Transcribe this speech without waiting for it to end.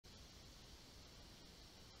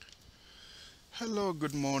Hello,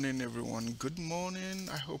 good morning, everyone. Good morning.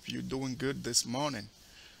 I hope you're doing good this morning.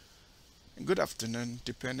 Good afternoon,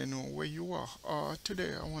 depending on where you are.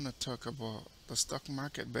 Today, I want to talk about the stock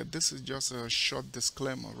market, but this is just a short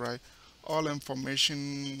disclaimer, right? All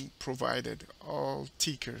information provided, all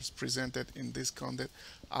tickers presented in this content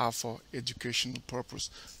are for educational purpose.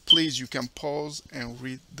 Please, you can pause and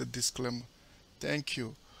read the disclaimer. Thank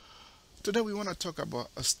you. Today, we want to talk about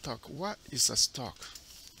a stock. What is a stock?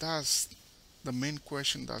 That's the main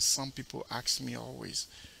question that some people ask me always.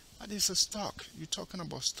 What is a stock? You're talking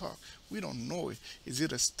about stock. We don't know it. Is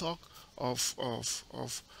it a stock of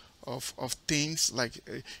things like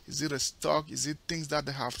is it a stock? Is it things that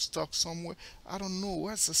they have stock somewhere? I don't know.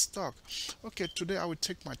 What's a stock? Okay, today I will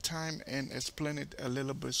take my time and explain it a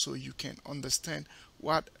little bit so you can understand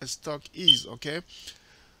what a stock is, okay?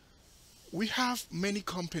 We have many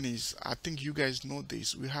companies. I think you guys know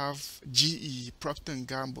this. We have GE, Procter& and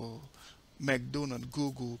Gamble, McDonald's,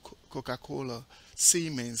 Google, Coca-Cola,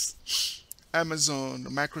 Siemens, Amazon,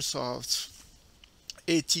 Microsoft,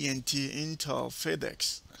 AT&T, Intel,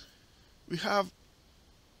 FedEx. We have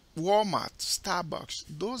Walmart, Starbucks.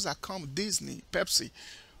 Those are Disney, Pepsi.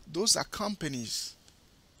 Those are companies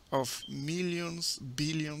of millions,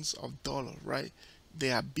 billions of dollars, right?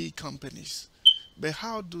 They are big companies. But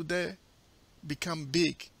how do they become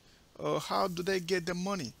big? Or how do they get the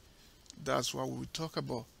money? That's what we talk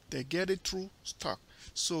about. They get it through stock.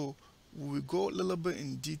 So we will go a little bit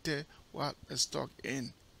in detail what a stock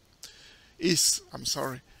in is. I'm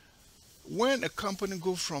sorry. When a company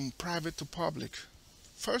go from private to public,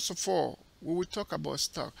 first of all, we will talk about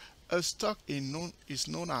stock. A stock is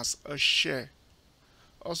known as a share,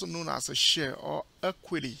 also known as a share or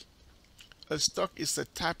equity. A stock is a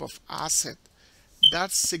type of asset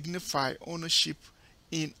that signify ownership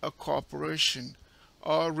in a corporation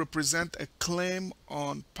or represent a claim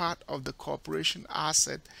on part of the corporation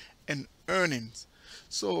asset and earnings.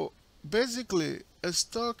 So basically, a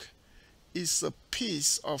stock is a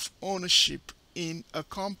piece of ownership in a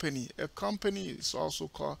company. A company is also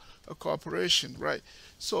called a corporation, right?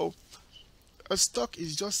 So a stock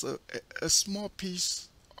is just a small piece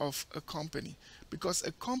of a company because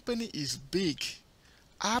a company is big.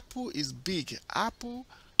 Apple is big. Apple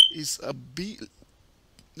is a big,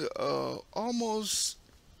 almost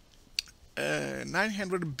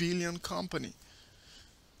 900 billion company.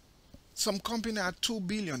 Some company are 2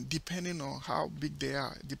 billion depending on how big they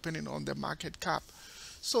are, depending on the market cap.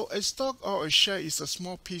 So a stock or a share is a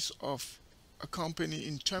small piece of a company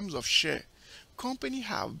in terms of share. Company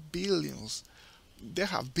have billions. They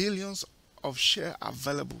have billions of share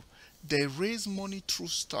available. They raise money through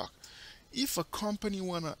stock. If a company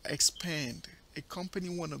wanna expand, a company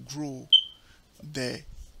wanna grow, they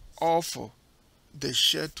offer the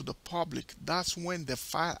share to the public. That's when they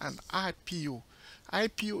file an IPO.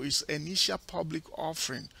 IPO is initial public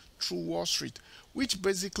offering through Wall Street, which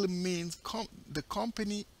basically means the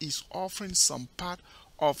company is offering some part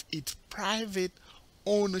of its private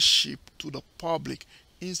ownership to the public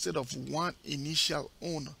instead of one initial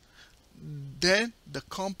owner. Then the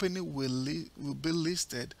company will be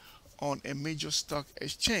listed on a major stock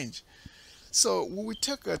exchange. So we will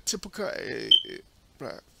take a typical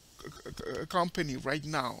company right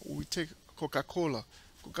now. We take Coca-Cola.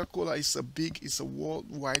 Coca-Cola is a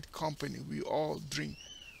worldwide company. We all drink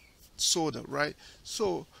soda, right?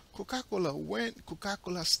 So Coca-Cola, when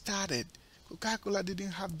Coca-Cola started, Coca-Cola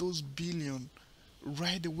didn't have those billion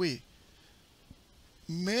right away.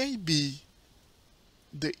 Maybe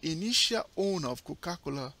the initial owner of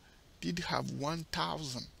Coca-Cola did have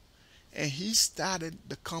 1,000 and he started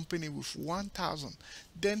the company with 1,000.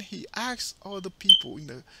 Then he asked other people in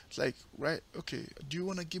the like, right, okay, do you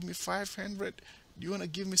want to give me 500? Do you want to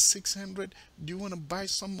give me 600? Do you want to buy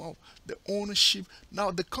some of the ownership?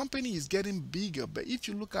 Now the company is getting bigger, but if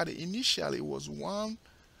you look at it initially, it was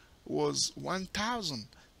 1,000.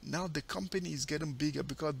 Now the company is getting bigger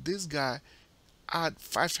because this guy had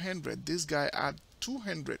 500, this guy had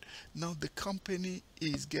 200. Now the company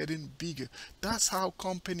is getting bigger. That's how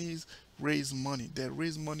companies raise money. They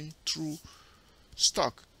raise money through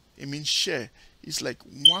stock. It means share. It's like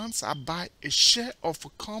once I buy a share of a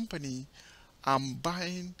company, I'm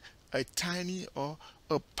buying a tiny or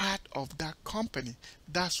a part of that company.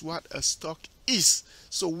 That's what a stock is.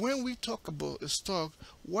 So when we talk about a stock,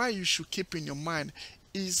 what you should keep in your mind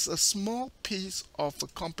is a small piece of a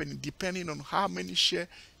company depending on how many shares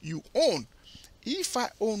you own. If I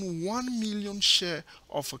own 1 million share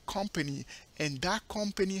of a company and that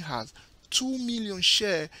company has 2 million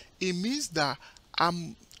share, it means that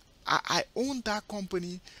I own that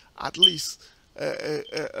company at least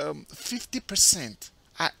 50%.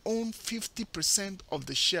 I own 50% of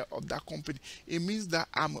the share of that company. It means that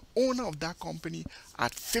I'm an owner of that company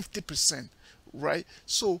at 50%, right?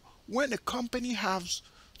 So when a company has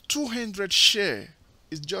 200 share,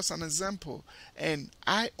 it's just an example, and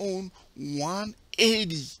I own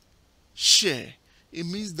 180 share, it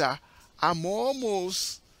means that I'm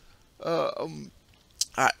almost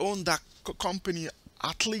I own that company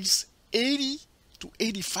at least 80 to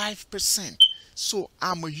 85%. So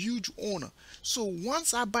I'm a huge owner. So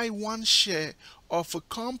once I buy one share of a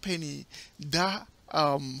company that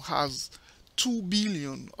has 2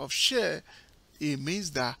 billion of share, it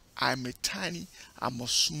means that I'm a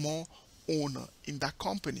small owner in that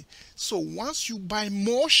company. So once you buy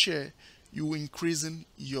more share, you increasing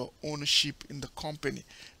your ownership in the company.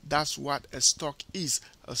 That's what a stock is.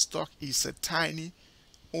 A stock is a tiny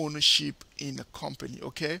ownership in a company.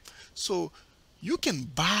 Okay, so you can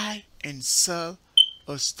buy and sell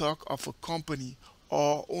a stock of a company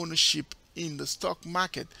or ownership in the stock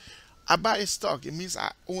market. I buy a stock, it means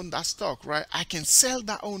I own that stock, right? I can sell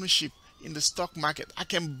that ownership in the stock market. I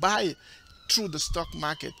can buy it through the stock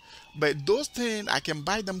market. But those things I can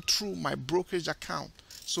buy them through my brokerage account.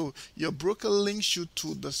 So your broker links you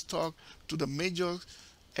to the stock, to the major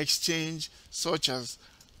exchange such as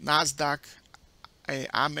NASDAQ,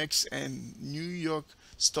 AMEX, and New York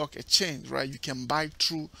Stock Exchange, right? You can buy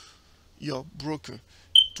through your broker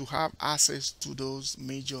to have access to those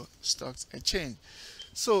major stocks exchange.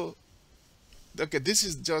 So okay, this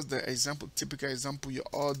is just the example, typical example, your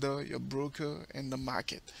order, your broker, and the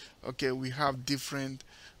market. Okay, we have different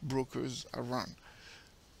brokers around.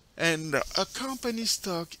 And a company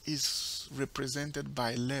stock is represented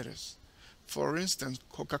by letters. For instance,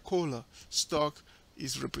 Coca-Cola stock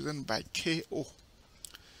is represented by KO.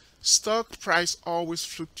 Stock price always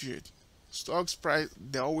fluctuate. Stocks price,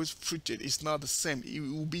 they always fluctuate. It's not the same. It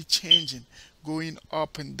will be changing, going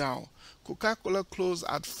up and down. Coca-Cola closed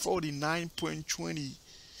at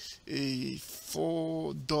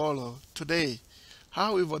 49.24 today.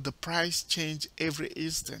 However, the price change every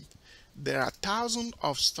instant. There are thousands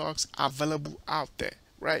of stocks available out there,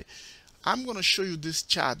 right? I'm going to show you this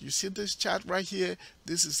chart. You see this chart right here?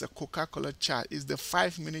 This is a Coca-Cola chart. It's the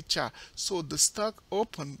 5-minute chart. So the stock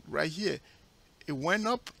opened right here. It went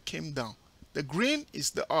up, came down. The green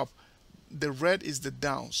is the up, the red is the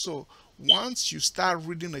down. So once you start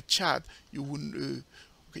reading a chart, you will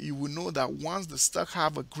know that once the stock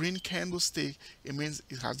have a green candlestick, it means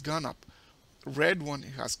it has gone up. Red one,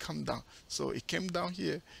 it has come down. So it came down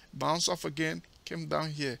here, bounce off again, came down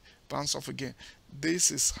here, bounce off again.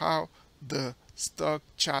 This is how the stock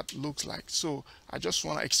chart looks like. So I just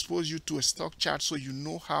want to expose you to a stock chart so you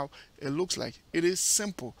know how it looks like. It is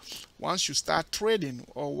simple. Once you start trading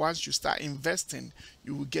or once you start investing,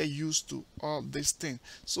 you will get used to all these things.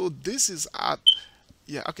 So this is at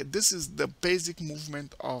this is the basic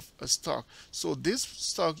movement of a stock. So this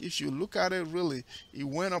stock, if you look at it, really it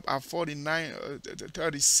went up at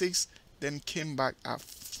 49.36, then came back at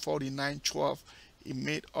 49.12. It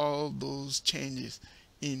made all those changes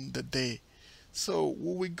in the day. So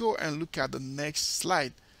when we go and look at the next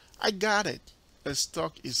slide, I got it. A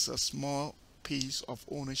stock is a small piece of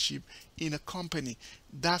ownership in a company.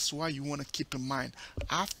 That's why you want to keep in mind.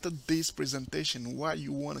 After this presentation, what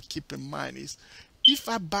you want to keep in mind is, if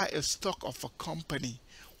I buy a stock of a company,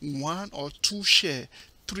 1 or 2 share,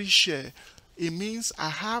 3 share, it means I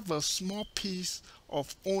have a small piece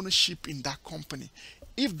of ownership in that company.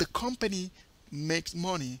 If the company makes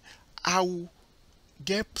money, I will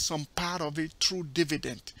get some part of it through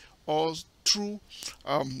dividend or through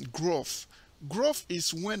growth. Growth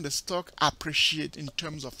is when the stock appreciates in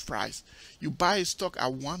terms of price. You buy a stock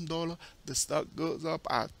at $1, the stock goes up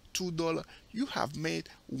at $2. You have made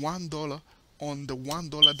 $1 on the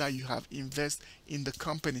 $1 that you have invested in the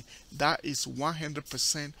company. That is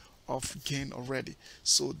 100% of gain already.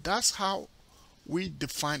 So that's how we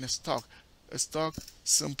define a stock. A stock,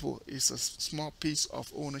 simple, is a small piece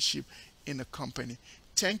of ownership in a company.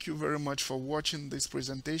 Thank you very much for watching this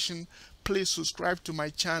presentation. Please subscribe to my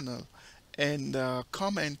channel and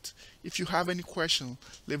comment. If you have any question,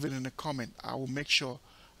 leave it in a comment. I will make sure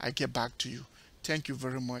I get back to you. Thank you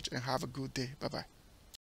very much and have a good day. Bye bye.